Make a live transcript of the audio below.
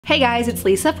Hey guys, it's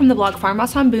Lisa from the blog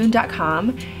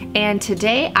farmhouseonboone.com, and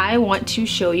today I want to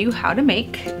show you how to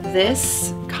make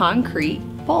this concrete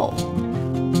bowl.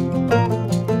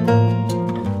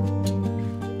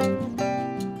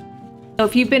 So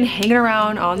if you've been hanging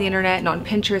around on the internet and on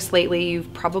Pinterest lately,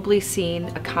 you've probably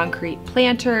seen concrete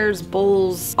planters,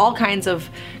 bowls, all kinds of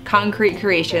concrete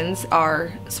creations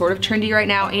are sort of trendy right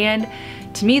now, and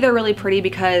to me they're really pretty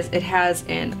because it has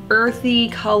an earthy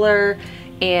color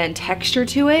and texture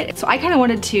to it. So I kind of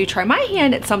wanted to try my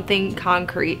hand at something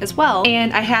concrete as well.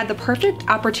 And I had the perfect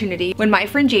opportunity when my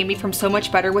friend Jamie from So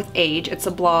Much Better with Age, it's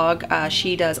a blog,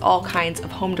 she does all kinds of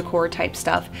home decor type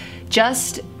stuff,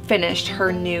 just finished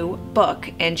her new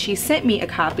book and she sent me a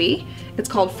copy. It's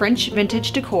called French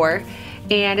Vintage Decor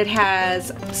and it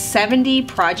has 70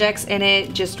 projects in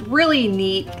it, just really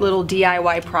neat little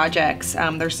DIY projects.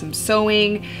 There's some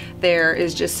sewing, there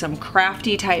is just some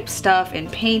crafty type stuff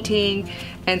and painting.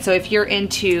 And so if you're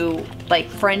into like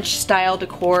French style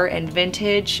decor and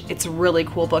vintage, it's a really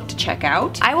cool book to check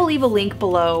out. I will leave a link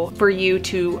below for you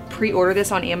to pre-order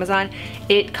this on Amazon.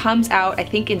 It comes out I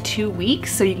think in 2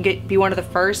 weeks, so you can be one of the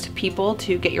first people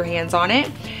to get your hands on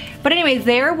it. But anyway,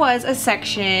 there was a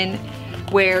section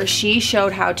where she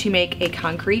showed how to make a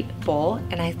concrete bowl,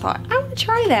 and I thought I want to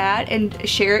try that and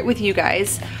share it with you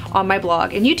guys on my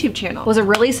blog and YouTube channel. It was a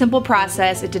really simple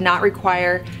process. It did not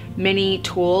require many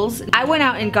tools. I went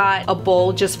out and got a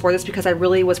bowl just for this because I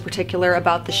really was particular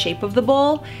about the shape of the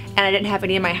bowl and I didn't have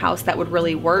any in my house that would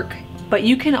really work. But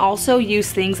you can also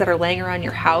use things that are laying around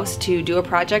your house to do a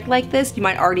project like this. You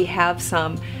might already have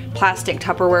some plastic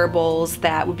Tupperware bowls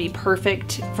that would be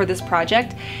perfect for this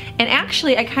project. And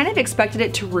actually, I kind of expected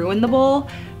it to ruin the bowl,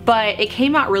 but it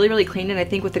came out really, really clean, and I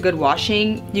think with a good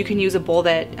washing, you can use a bowl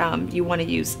that you want to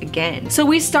use again. So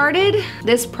we started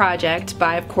this project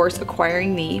by, of course,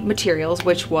 acquiring the materials,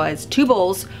 which was 2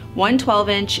 bowls, one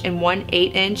 12-inch and one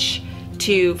 8-inch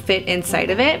to fit inside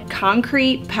of it.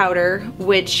 Concrete powder,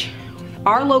 which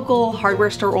our local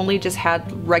hardware store only just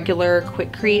had regular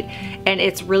Quikrete, and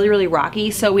it's really, really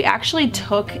rocky. So we actually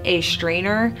took a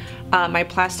strainer, my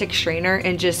plastic strainer,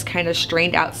 and just kind of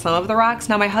strained out some of the rocks.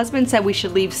 Now my husband said we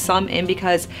should leave some in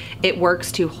because it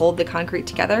works to hold the concrete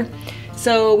together.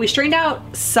 So we strained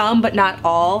out some, but not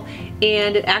all,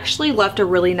 and it actually left a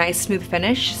really nice smooth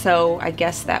finish, so I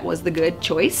guess that was the good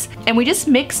choice. And we just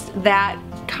mixed that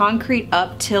concrete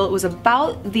up till it was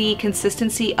about the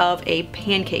consistency of a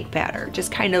pancake batter,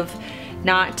 just kind of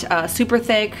not super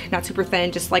thick, not super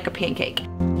thin, just like a pancake.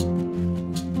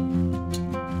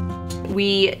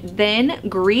 We then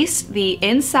greased the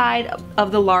inside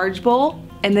of the large bowl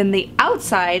and then the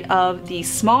outside of the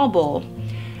small bowl,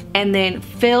 and then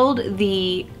filled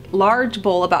the large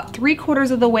bowl about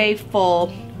 3/4 of the way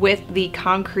full with the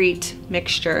concrete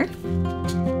mixture.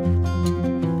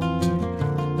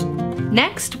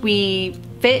 Next, we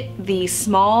fit the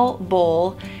small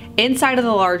bowl inside of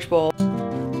the large bowl.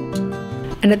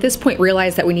 And at this point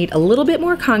realized that we need a little bit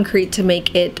more concrete to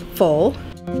make it full.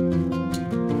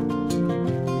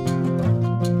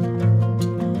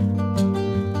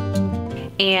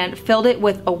 And filled it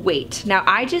with a weight. Now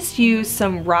I just used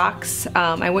some rocks.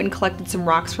 I went and collected some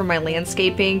rocks from my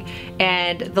landscaping,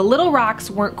 and the little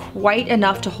rocks weren't quite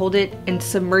enough to hold it and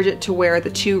submerge it to where the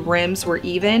 2 rims were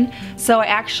even. So I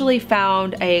actually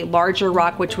found a larger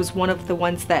rock, which was one of the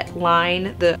ones that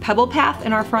line the pebble path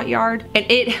in our front yard, and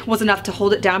it was enough to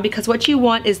hold it down, because what you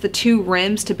want is the 2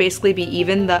 rims to basically be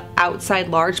even, the outside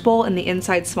large bowl and the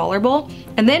inside smaller bowl.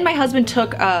 And then my husband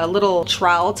took a little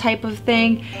trowel type of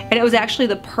thing, and it was actually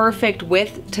the perfect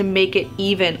width to make it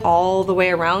even all the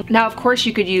way around. Now of course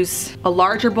you could use a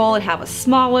larger bowl and have a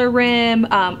smaller rim.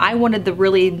 I wanted the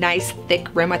really nice thick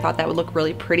rim. I thought that would look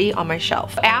really pretty on my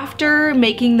shelf. After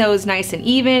making those nice and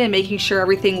even and making sure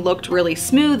everything looked really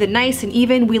smooth and nice and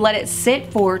even, we let it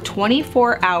sit for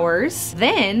 24 hours.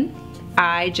 Then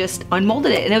I just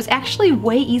unmolded it, and it was actually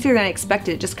way easier than I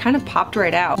expected. It just kind of popped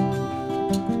right out.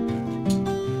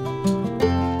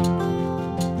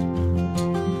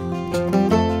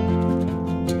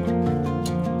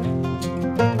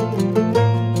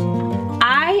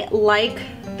 Like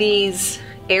these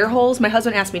air holes. My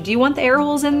husband asked me, do you want the air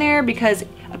holes in there? Because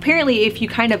apparently if you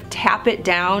kind of tap it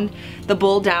down, the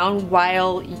bowl down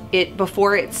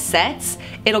before it sets,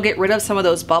 it'll get rid of some of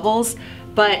those bubbles.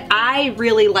 But I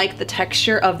really like the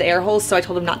texture of the air holes, so I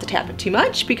told him not to tap it too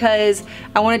much because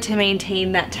I wanted to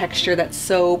maintain that texture that's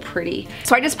so pretty.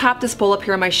 So I just popped this bowl up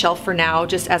here on my shelf for now,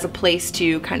 just as a place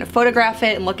to kind of photograph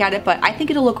it and look at it, but I think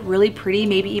it'll look really pretty,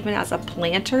 maybe even as a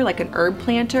planter, like an herb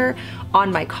planter, on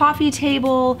my coffee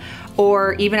table,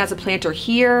 or even as a planter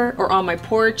here or on my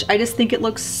porch. I just think it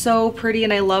looks so pretty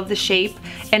and I love the shape.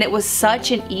 And it was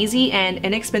such an easy and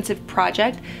inexpensive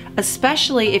project,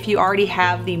 especially if you already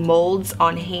have the molds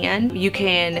on hand. You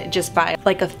can just buy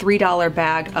like a $3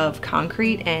 bag of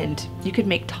concrete and you could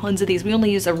make tons of these. We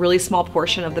only use a really small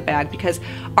portion of the bag because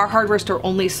our hardware store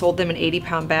only sold them in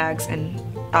 80-pound bags, and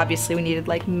obviously we needed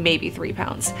like maybe 3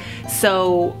 pounds.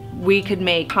 So we could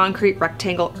make concrete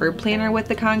rectangle herb planter with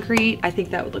the concrete. I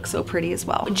think that would look so pretty as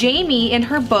well. Jamie in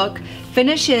her book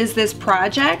finishes this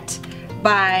project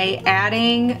by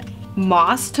adding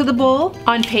moss to the bowl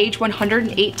on page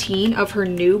 118 of her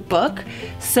new book.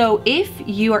 So if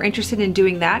you are interested in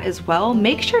doing that as well,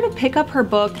 make sure to pick up her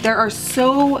book. There are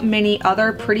so many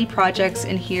other pretty projects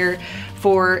in here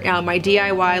for my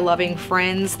DIY loving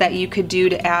friends that you could do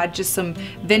to add just some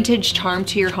vintage charm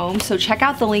to your home. So check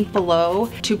out the link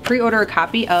below to pre-order a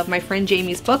copy of my friend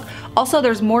Jamie's book. Also,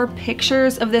 there's more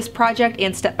pictures of this project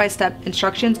and step-by-step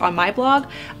instructions on my blog.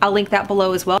 I'll link that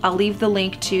below as well. I'll leave the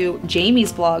link to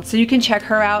Jamie's blog so you can check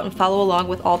her out and follow along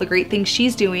with all the great things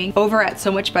she's doing over at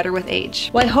So Much Better with Age.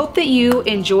 Well, I hope that you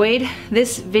enjoyed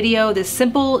this video, this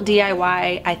simple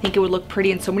DIY. I think it would look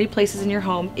pretty in so many places in your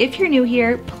home. If you're new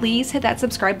here, please hit that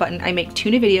subscribe button. I make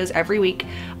 2 new videos every week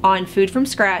on food from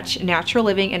scratch, natural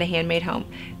living, and a handmade home.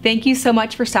 Thank you so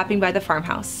much for stopping by the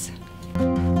farmhouse.